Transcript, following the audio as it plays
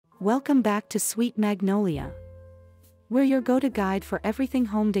Welcome back to Sweet Magnoliaa. We're your go-to guide for everything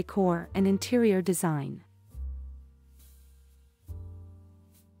home decor and interior design.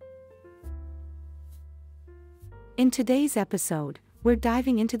 In today's episode, we're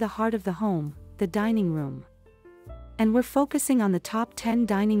diving into the heart of the home, the dining room. And we're focusing on the top 10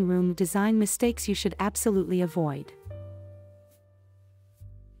 dining room design mistakes you should absolutely avoid.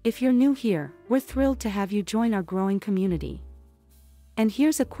 If you're new here, we're thrilled to have you join our growing community. And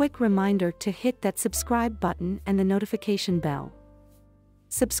here's a quick reminder to hit that subscribe button and the notification bell.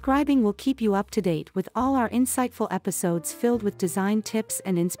 Subscribing will keep you up to date with all our insightful episodes filled with design tips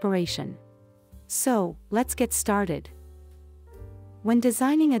and inspiration. So, let's get started. When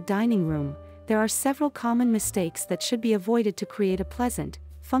designing a dining room, there are several common mistakes that should be avoided to create a pleasant,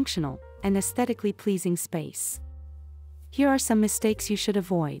 functional, and aesthetically pleasing space. Here are some mistakes you should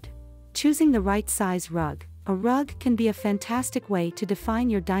avoid. Choosing the right size rug. A rug can be a fantastic way to define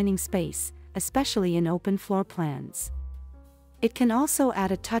your dining space, especially in open floor plans. It can also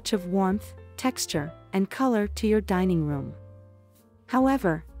add a touch of warmth, texture, and color to your dining room.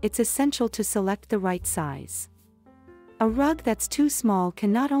 However, it's essential to select the right size. A rug that's too small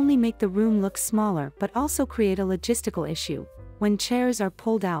can not only make the room look smaller but also create a logistical issue. When chairs are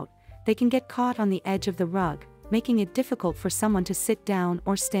pulled out, they can get caught on the edge of the rug, making it difficult for someone to sit down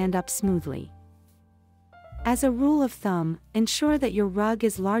or stand up smoothly. As a rule of thumb, ensure that your rug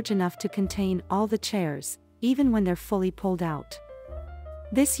is large enough to contain all the chairs, even when they're fully pulled out.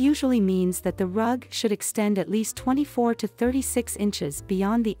 This usually means that the rug should extend at least 24 to 36 inches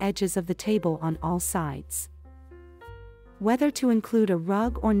beyond the edges of the table on all sides. Whether to include a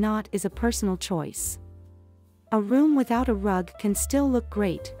rug or not is a personal choice. A room without a rug can still look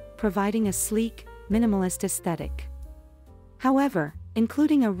great, providing a sleek, minimalist aesthetic. However,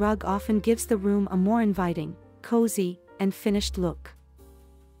 including a rug often gives the room a more inviting, cozy, and finished look.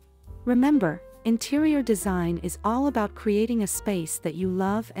 Remember, interior design is all about creating a space that you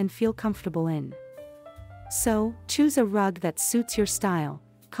love and feel comfortable in. So, choose a rug that suits your style,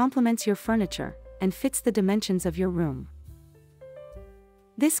 complements your furniture, and fits the dimensions of your room.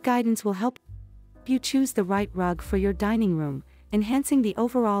 This guidance will help you choose the right rug for your dining room, enhancing the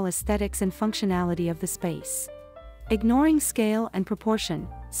overall aesthetics and functionality of the space. Ignoring scale and proportion.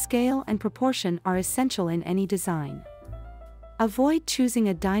 Scale and proportion are essential in any design. Avoid choosing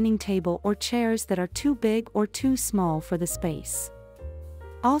a dining table or chairs that are too big or too small for the space.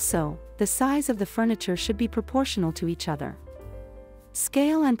 Also, the size of the furniture should be proportional to each other.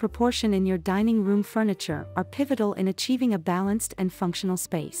 Scale and proportion in your dining room furniture are pivotal in achieving a balanced and functional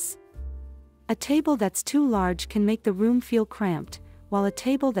space. A table that's too large can make the room feel cramped, while a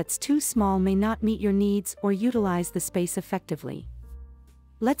table that's too small may not meet your needs or utilize the space effectively.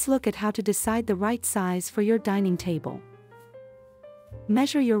 Let's look at how to decide the right size for your dining table.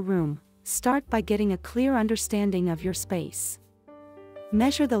 Measure your room. Start by getting a clear understanding of your space.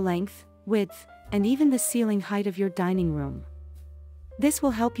 Measure the length, width, and even the ceiling height of your dining room. This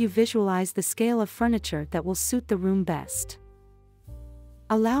will help you visualize the scale of furniture that will suit the room best.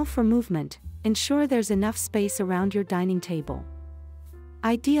 Allow for movement. Ensure there's enough space around your dining table.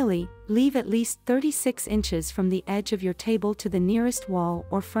 Ideally, leave at least 36 inches from the edge of your table to the nearest wall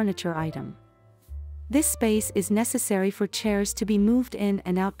or furniture item. This space is necessary for chairs to be moved in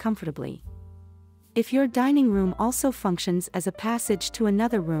and out comfortably. If your dining room also functions as a passage to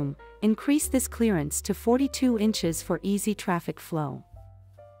another room, increase this clearance to 42 inches for easy traffic flow.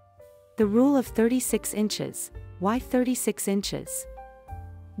 The rule of 36 inches. Why 36 inches?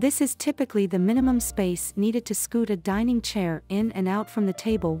 This is typically the minimum space needed to scoot a dining chair in and out from the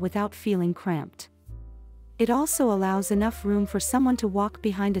table without feeling cramped. It also allows enough room for someone to walk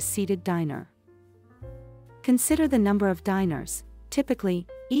behind a seated diner. Consider the number of diners. Typically,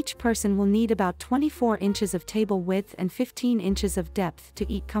 each person will need about 24 inches of table width and 15 inches of depth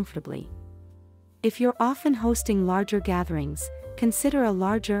to eat comfortably. If you're often hosting larger gatherings, consider a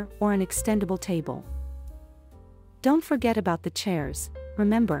larger or an extendable table. Don't forget about the chairs.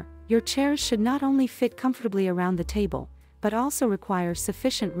 Remember, your chairs should not only fit comfortably around the table, but also require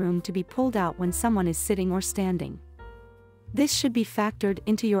sufficient room to be pulled out when someone is sitting or standing. This should be factored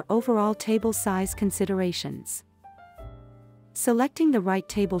into your overall table size considerations. Selecting the right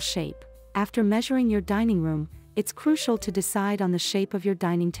table shape. After measuring your dining room, it's crucial to decide on the shape of your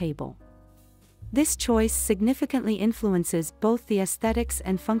dining table. This choice significantly influences both the aesthetics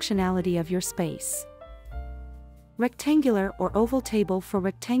and functionality of your space. Rectangular or oval table for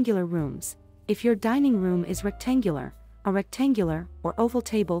rectangular rooms. If your dining room is rectangular, a rectangular or oval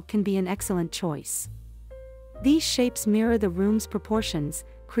table can be an excellent choice. These shapes mirror the room's proportions,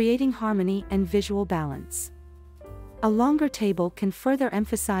 creating harmony and visual balance. A longer table can further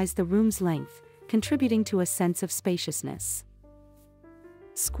emphasize the room's length, contributing to a sense of spaciousness.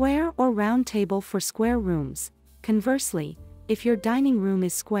 Square or round table for square rooms. Conversely, if your dining room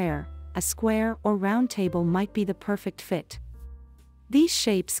is square, a square or round table might be the perfect fit. These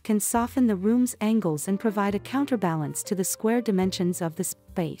shapes can soften the room's angles and provide a counterbalance to the square dimensions of the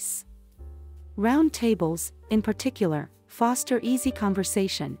space. Round tables, in particular, foster easy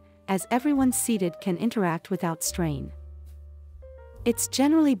conversation, as everyone seated can interact without strain. It's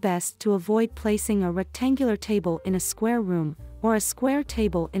generally best to avoid placing a rectangular table in a square room, or a square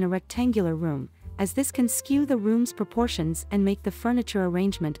table in a rectangular room, as this can skew the room's proportions and make the furniture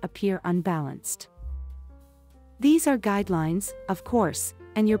arrangement appear unbalanced. These are guidelines, of course,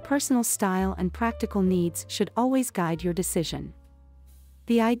 and your personal style and practical needs should always guide your decision.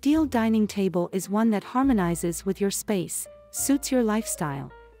 The ideal dining table is one that harmonizes with your space, suits your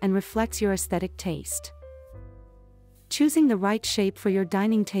lifestyle, and reflects your aesthetic taste. Choosing the right shape for your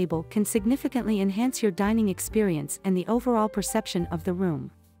dining table can significantly enhance your dining experience and the overall perception of the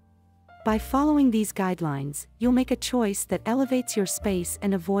room. By following these guidelines, you'll make a choice that elevates your space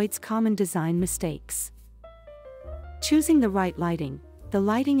and avoids common design mistakes. Choosing the right lighting. The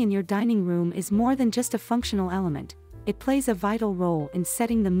lighting in your dining room is more than just a functional element, it plays a vital role in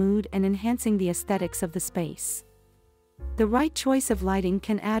setting the mood and enhancing the aesthetics of the space. The right choice of lighting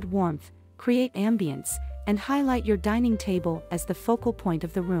can add warmth, create ambience, and highlight your dining table as the focal point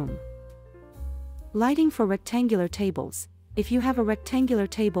of the room. Lighting for rectangular tables. If you have a rectangular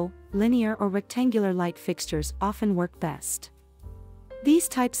table, linear or rectangular light fixtures often work best. These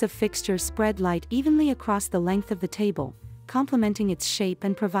types of fixtures spread light evenly across the length of the table, complementing its shape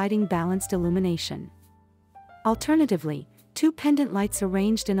and providing balanced illumination. Alternatively, two pendant lights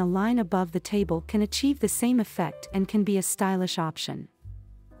arranged in a line above the table can achieve the same effect and can be a stylish option.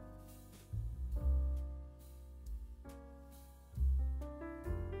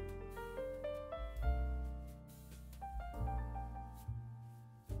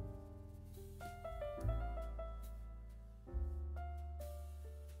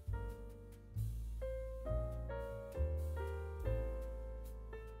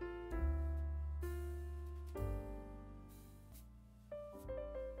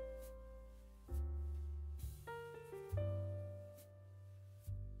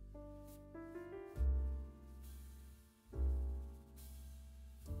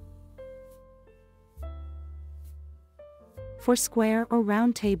 For square or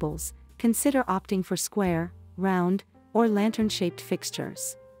round tables, consider opting for square, round, or lantern-shaped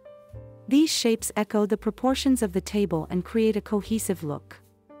fixtures. These shapes echo the proportions of the table and create a cohesive look.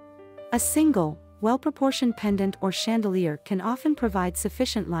 A single, well-proportioned pendant or chandelier can often provide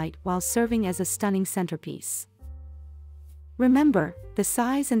sufficient light while serving as a stunning centerpiece. Remember, the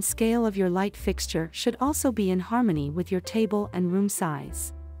size and scale of your light fixture should also be in harmony with your table and room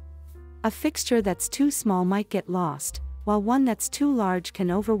size. A fixture that's too small might get lost, while one that's too large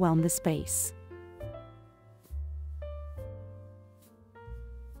can overwhelm the space.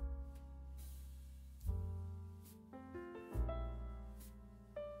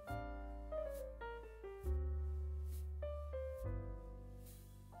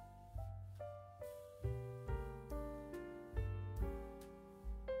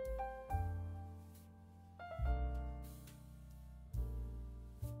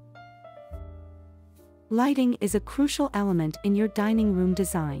 Lighting is a crucial element in your dining room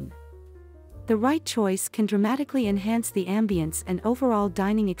design. The right choice can dramatically enhance the ambience and overall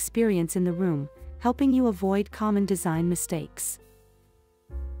dining experience in the room, helping you avoid common design mistakes.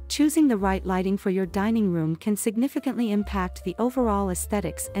 Choosing the right lighting for your dining room can significantly impact the overall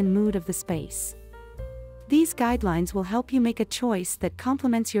aesthetics and mood of the space. These guidelines will help you make a choice that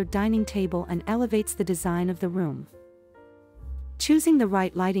complements your dining table and elevates the design of the room. Choosing the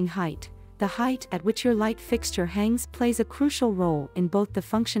right lighting height. The height at which your light fixture hangs plays a crucial role in both the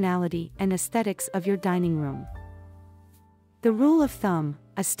functionality and aesthetics of your dining room. The rule of thumb,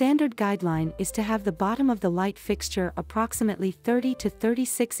 a standard guideline, is to have the bottom of the light fixture approximately 30 to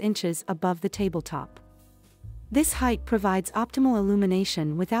 36 inches above the tabletop. This height provides optimal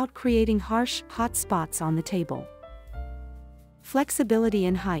illumination without creating harsh, hot spots on the table. Flexibility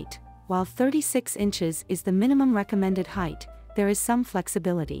in height. While 36 inches is the minimum recommended height, there is some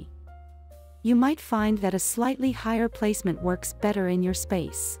flexibility. You might find that a slightly higher placement works better in your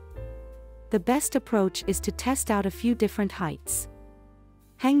space. The best approach is to test out a few different heights.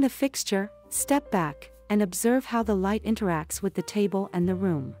 Hang the fixture, step back, and observe how the light interacts with the table and the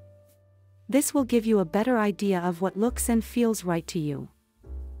room. This will give you a better idea of what looks and feels right to you.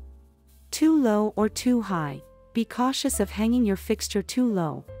 Too low or too high. Be cautious of hanging your fixture too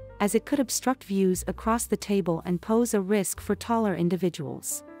low, as it could obstruct views across the table and pose a risk for taller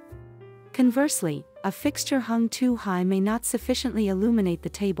individuals. Conversely, a fixture hung too high may not sufficiently illuminate the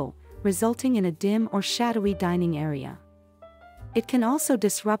table, resulting in a dim or shadowy dining area. It can also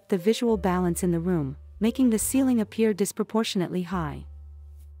disrupt the visual balance in the room, making the ceiling appear disproportionately high.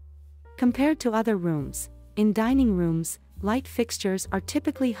 Compared to other rooms, in dining rooms, light fixtures are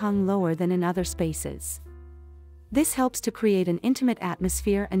typically hung lower than in other spaces. This helps to create an intimate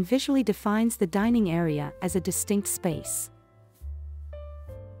atmosphere and visually defines the dining area as a distinct space.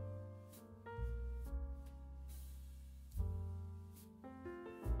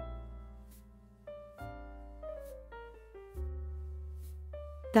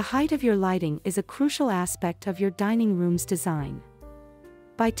 The height of your lighting is a crucial aspect of your dining room's design.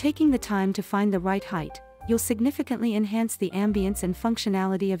 By taking the time to find the right height, you'll significantly enhance the ambience and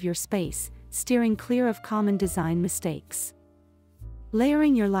functionality of your space, steering clear of common design mistakes.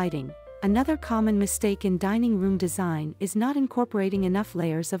 Layering your lighting. Another common mistake in dining room design is not incorporating enough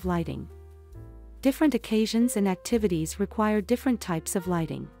layers of lighting. Different occasions and activities require different types of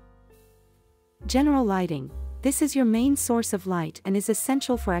lighting. General lighting. This is your main source of light and is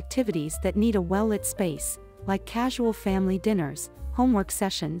essential for activities that need a well-lit space, like casual family dinners, homework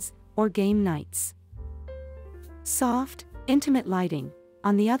sessions, or game nights. Soft, intimate lighting.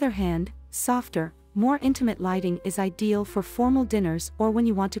 On the other hand, softer, more intimate lighting is ideal for formal dinners or when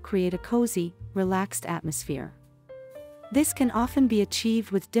you want to create a cozy, relaxed atmosphere. This can often be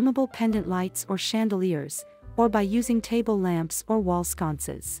achieved with dimmable pendant lights or chandeliers, or by using table lamps or wall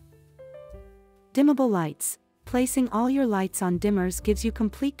sconces. Dimmable lights. Placing all your lights on dimmers gives you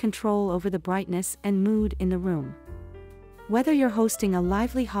complete control over the brightness and mood in the room. Whether you're hosting a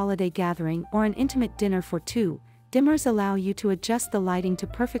lively holiday gathering or an intimate dinner for two, dimmers allow you to adjust the lighting to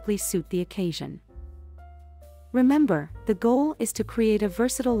perfectly suit the occasion. Remember, the goal is to create a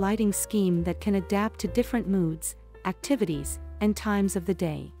versatile lighting scheme that can adapt to different moods, activities, and times of the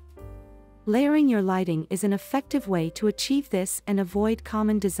day. Layering your lighting is an effective way to achieve this and avoid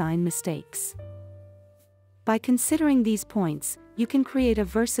common design mistakes. By considering these points, you can create a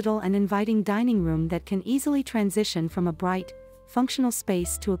versatile and inviting dining room that can easily transition from a bright, functional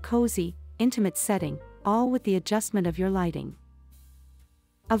space to a cozy, intimate setting, all with the adjustment of your lighting.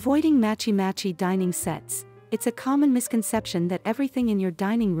 Avoiding matchy-matchy dining sets. It's a common misconception that everything in your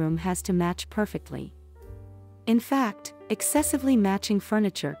dining room has to match perfectly. In fact, excessively matching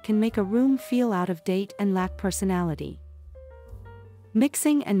furniture can make a room feel out of date and lack personality.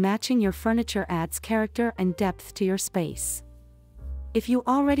 Mixing and matching your furniture adds character and depth to your space. If you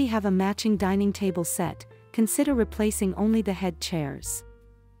already have a matching dining table set, consider replacing only the head chairs.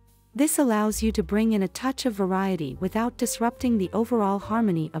 This allows you to bring in a touch of variety without disrupting the overall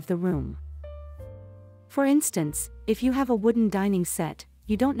harmony of the room. For instance, if you have a wooden dining set,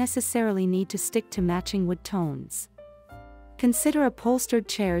 you don't necessarily need to stick to matching wood tones. Consider upholstered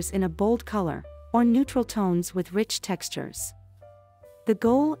chairs in a bold color, or neutral tones with rich textures. The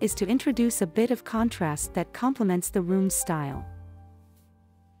goal is to introduce a bit of contrast that complements the room's style.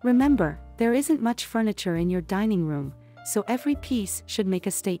 Remember, there isn't much furniture in your dining room, so every piece should make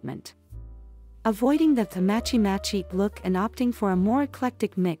a statement. Avoiding the matchy-matchy look and opting for a more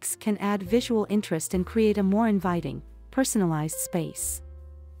eclectic mix can add visual interest and create a more inviting, personalized space.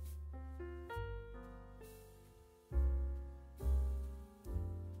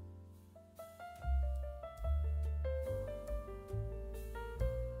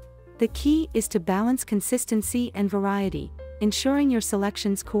 The key is to balance consistency and variety, ensuring your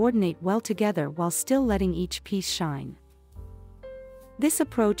selections coordinate well together while still letting each piece shine. This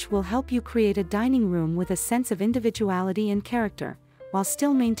approach will help you create a dining room with a sense of individuality and character, while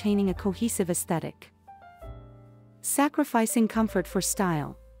still maintaining a cohesive aesthetic. Sacrificing comfort for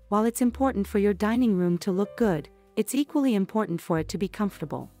style. While it's important for your dining room to look good, it's equally important for it to be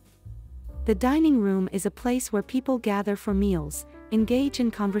comfortable. The dining room is a place where people gather for meals, engage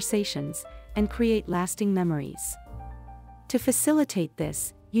in conversations, and create lasting memories. To facilitate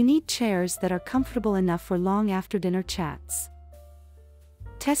this, you need chairs that are comfortable enough for long after-dinner chats.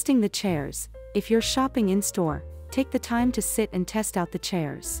 Testing the chairs. If you're shopping in-store, take the time to sit and test out the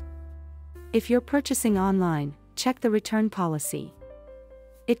chairs. If you're purchasing online, check the return policy.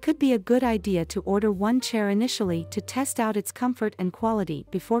 It could be a good idea to order one chair initially to test out its comfort and quality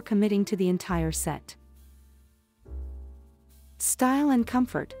before committing to the entire set. Style and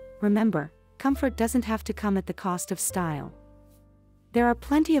comfort. Remember, comfort doesn't have to come at the cost of style. There are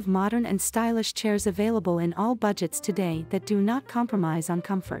plenty of modern and stylish chairs available in all budgets today that do not compromise on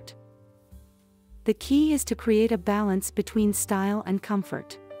comfort. The key is to create a balance between style and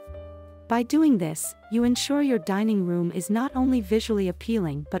comfort. By doing this, you ensure your dining room is not only visually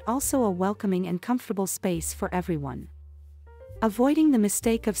appealing but also a welcoming and comfortable space for everyone. Avoiding the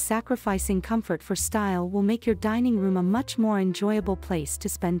mistake of sacrificing comfort for style will make your dining room a much more enjoyable place to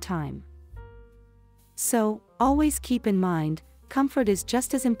spend time. So, always keep in mind, comfort is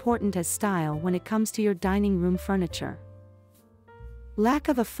just as important as style when it comes to your dining room furniture. Lack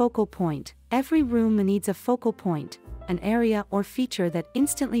of a focal point. Every room needs a focal point, an area or feature that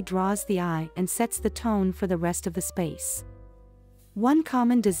instantly draws the eye and sets the tone for the rest of the space. One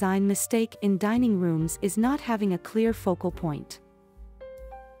common design mistake in dining rooms is not having a clear focal point.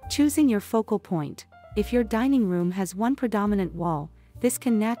 Choosing your focal point. If your dining room has one predominant wall, this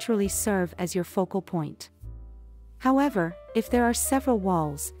can naturally serve as your focal point. However, if there are several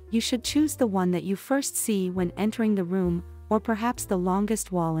walls, you should choose the one that you first see when entering the room, or perhaps the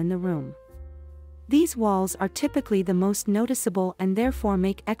longest wall in the room. These walls are typically the most noticeable and therefore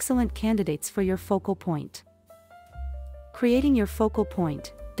make excellent candidates for your focal point. Creating your focal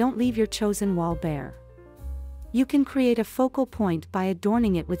point. Don't leave your chosen wall bare. You can create a focal point by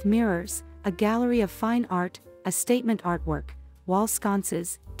adorning it with mirrors, a gallery of fine art, a statement artwork, wall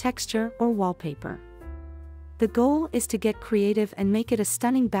sconces, texture, or wallpaper. The goal is to get creative and make it a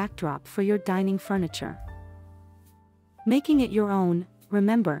stunning backdrop for your dining furniture. Making it your own.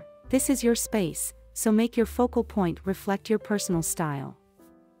 Remember, this is your space, so make your focal point reflect your personal style.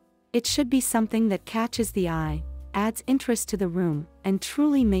 It should be something that catches the eye, adds interest to the room, and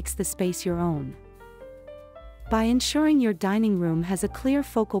truly makes the space your own. By ensuring your dining room has a clear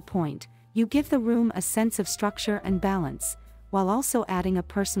focal point, you give the room a sense of structure and balance, while also adding a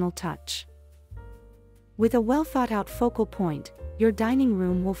personal touch. With a well-thought-out focal point, your dining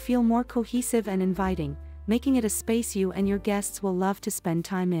room will feel more cohesive and inviting, making it a space you and your guests will love to spend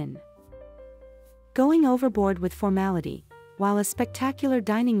time in. Going overboard with formality. While a spectacular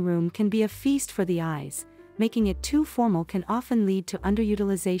dining room can be a feast for the eyes, making it too formal can often lead to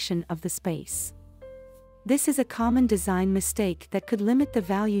underutilization of the space. This is a common design mistake that could limit the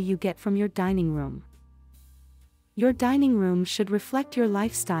value you get from your dining room. Your dining room should reflect your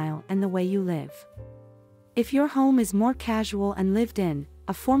lifestyle and the way you live. If your home is more casual and lived in,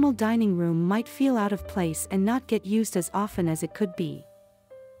 a formal dining room might feel out of place and not get used as often as it could be.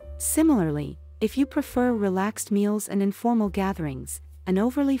 Similarly, if you prefer relaxed meals and informal gatherings, an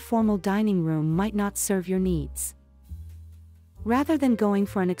overly formal dining room might not serve your needs. Rather than going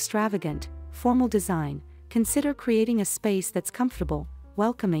for an extravagant, formal design, consider creating a space that's comfortable,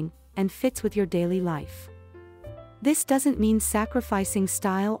 welcoming, and fits with your daily life. This doesn't mean sacrificing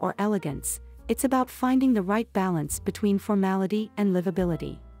style or elegance, it's about finding the right balance between formality and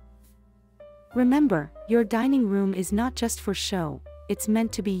livability. Remember, your dining room is not just for show, it's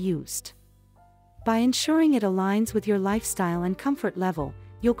meant to be used. By ensuring it aligns with your lifestyle and comfort level,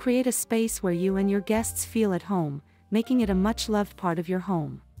 you'll create a space where you and your guests feel at home, making it a much-loved part of your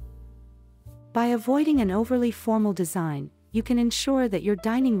home. By avoiding an overly formal design, you can ensure that your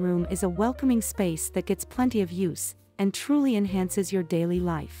dining room is a welcoming space that gets plenty of use, and truly enhances your daily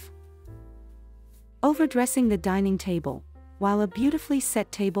life. Overdressing the dining table. While a beautifully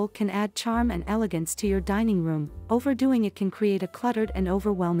set table can add charm and elegance to your dining room, overdoing it can create a cluttered and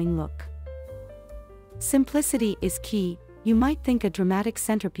overwhelming look. Simplicity is key. You might think a dramatic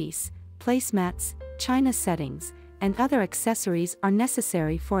centerpiece, placemats, china settings, and other accessories are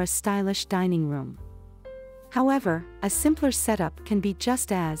necessary for a stylish dining room. However, a simpler setup can be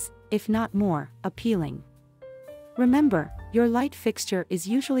just as, if not more, appealing. Remember, your light fixture is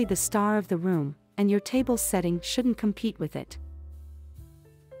usually the star of the room, and your table setting shouldn't compete with it.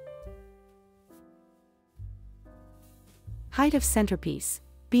 Height of centerpiece.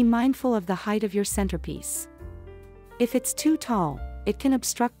 Be mindful of the height of your centerpiece. If it's too tall, it can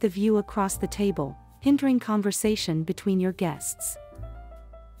obstruct the view across the table, hindering conversation between your guests.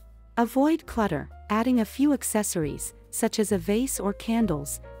 Avoid clutter. Adding a few accessories, such as a vase or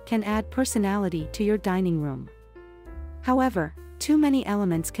candles, can add personality to your dining room. However, too many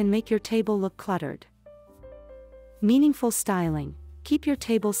elements can make your table look cluttered. Meaningful styling. Keep your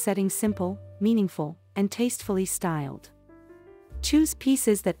table setting simple, meaningful, and tastefully styled. Choose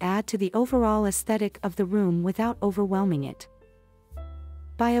pieces that add to the overall aesthetic of the room without overwhelming it.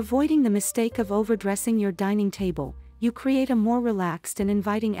 By avoiding the mistake of overdressing your dining table, you create a more relaxed and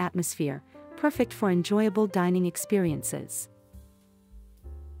inviting atmosphere, perfect for enjoyable dining experiences.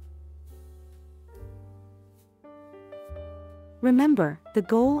 Remember, the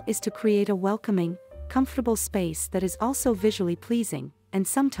goal is to create a welcoming, comfortable space that is also visually pleasing, and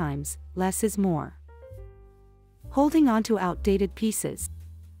sometimes, less is more. Holding on to outdated pieces.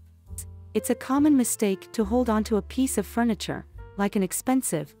 It's a common mistake to hold on to a piece of furniture, like an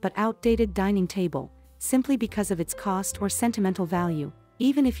expensive but outdated dining table, simply because of its cost or sentimental value,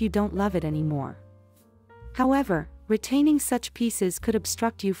 even if you don't love it anymore. However, retaining such pieces could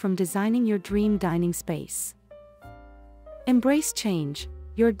obstruct you from designing your dream dining space. Embrace change.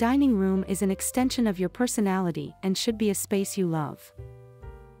 Your dining room is an extension of your personality and should be a space you love.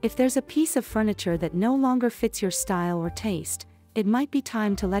 If there's a piece of furniture that no longer fits your style or taste, it might be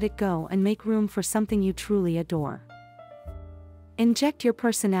time to let it go and make room for something you truly adore. Inject your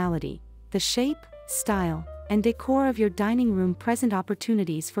personality. The shape, style, and decor of your dining room present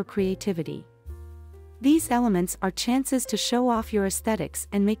opportunities for creativity. These elements are chances to show off your aesthetics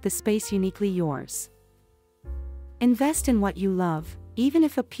and make the space uniquely yours. Invest in what you love, even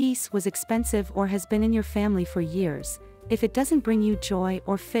if a piece was expensive or has been in your family for years. If it doesn't bring you joy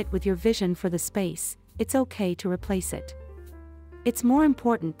or fit with your vision for the space, it's okay to replace it. It's more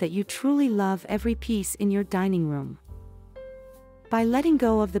important that you truly love every piece in your dining room. By letting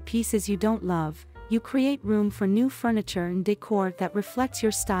go of the pieces you don't love, you create room for new furniture and decor that reflects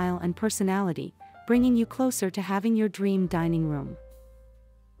your style and personality, bringing you closer to having your dream dining room.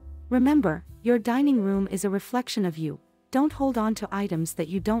 Remember, your dining room is a reflection of you. Don't hold on to items that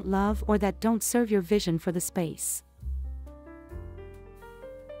you don't love or that don't serve your vision for the space.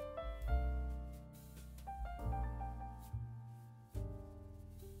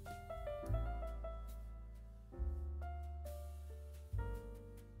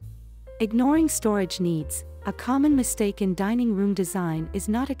 Ignoring storage needs. A common mistake in dining room design is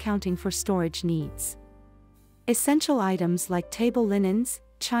not accounting for storage needs. Essential items like table linens,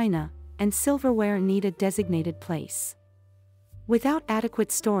 china, and silverware need a designated place. Without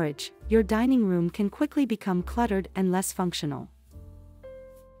adequate storage, your dining room can quickly become cluttered and less functional.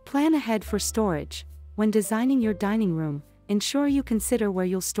 Plan ahead for storage. When designing your dining room, ensure you consider where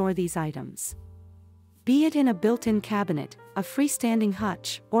you'll store these items. Be it in a built-in cabinet, a freestanding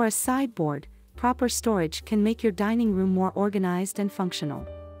hutch, or a sideboard, proper storage can make your dining room more organized and functional.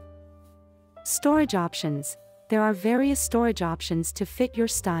 Storage options. There are various storage options to fit your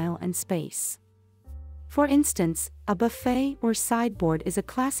style and space. For instance, a buffet or sideboard is a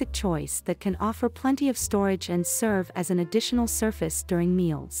classic choice that can offer plenty of storage and serve as an additional surface during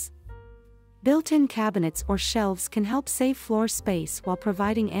meals. Built-in cabinets or shelves can help save floor space while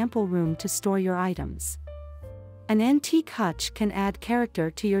providing ample room to store your items. An antique hutch can add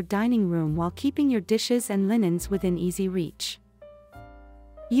character to your dining room while keeping your dishes and linens within easy reach.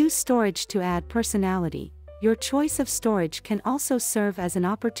 Use storage to add personality. Your choice of storage can also serve as an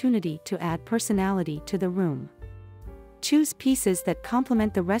opportunity to add personality to the room. Choose pieces that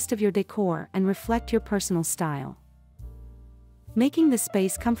complement the rest of your decor and reflect your personal style. Making the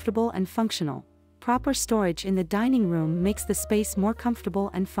space comfortable and functional. Proper storage in the dining room makes the space more comfortable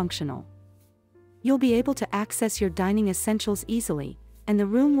and functional. You'll be able to access your dining essentials easily, and the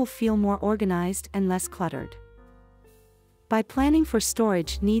room will feel more organized and less cluttered. By planning for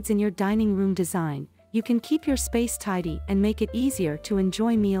storage needs in your dining room design, you can keep your space tidy and make it easier to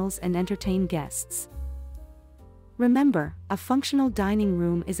enjoy meals and entertain guests. Remember, a functional dining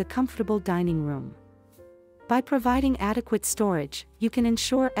room is a comfortable dining room. By providing adequate storage, you can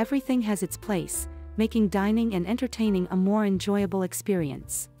ensure everything has its place, making dining and entertaining a more enjoyable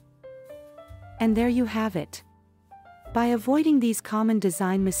experience. And there you have it. By avoiding these common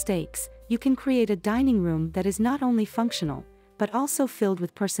design mistakes, you can create a dining room that is not only functional, but also filled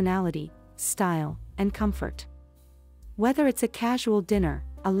with personality, style, and comfort. Whether it's a casual dinner,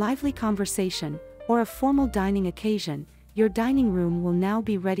 a lively conversation, or a formal dining occasion, your dining room will now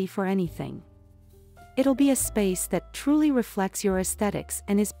be ready for anything. It'll be a space that truly reflects your aesthetics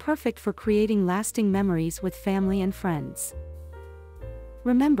and is perfect for creating lasting memories with family and friends.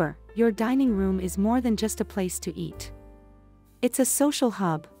 Remember, your dining room is more than just a place to eat. It's a social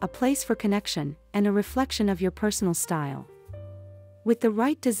hub, a place for connection, and a reflection of your personal style. With the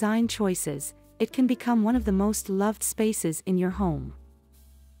right design choices, it can become one of the most loved spaces in your home.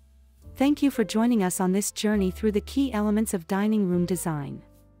 Thank you for joining us on this journey through the key elements of dining room design.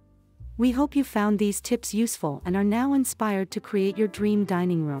 We hope you found these tips useful and are now inspired to create your dream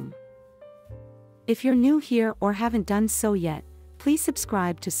dining room. If you're new here or haven't done so yet, please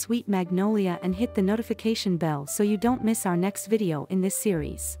subscribe to Sweet Magnoliaa and hit the notification bell so you don't miss our next video in this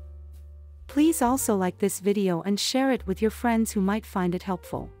series. Please also like this video and share it with your friends who might find it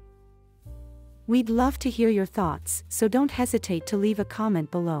helpful. We'd love to hear your thoughts, so don't hesitate to leave a comment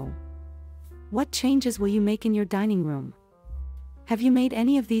below. What changes will you make in your dining room? Have you made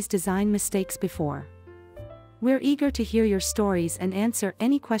any of these design mistakes before? We're eager to hear your stories and answer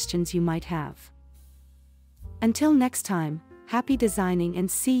any questions you might have. Until next time, happy designing and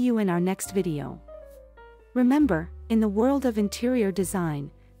see you in our next video. Remember, In the world of interior design,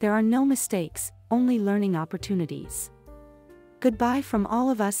 there are no mistakes, only learning opportunities. Goodbye from all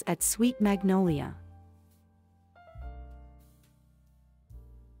of us at Sweet Magnoliaa.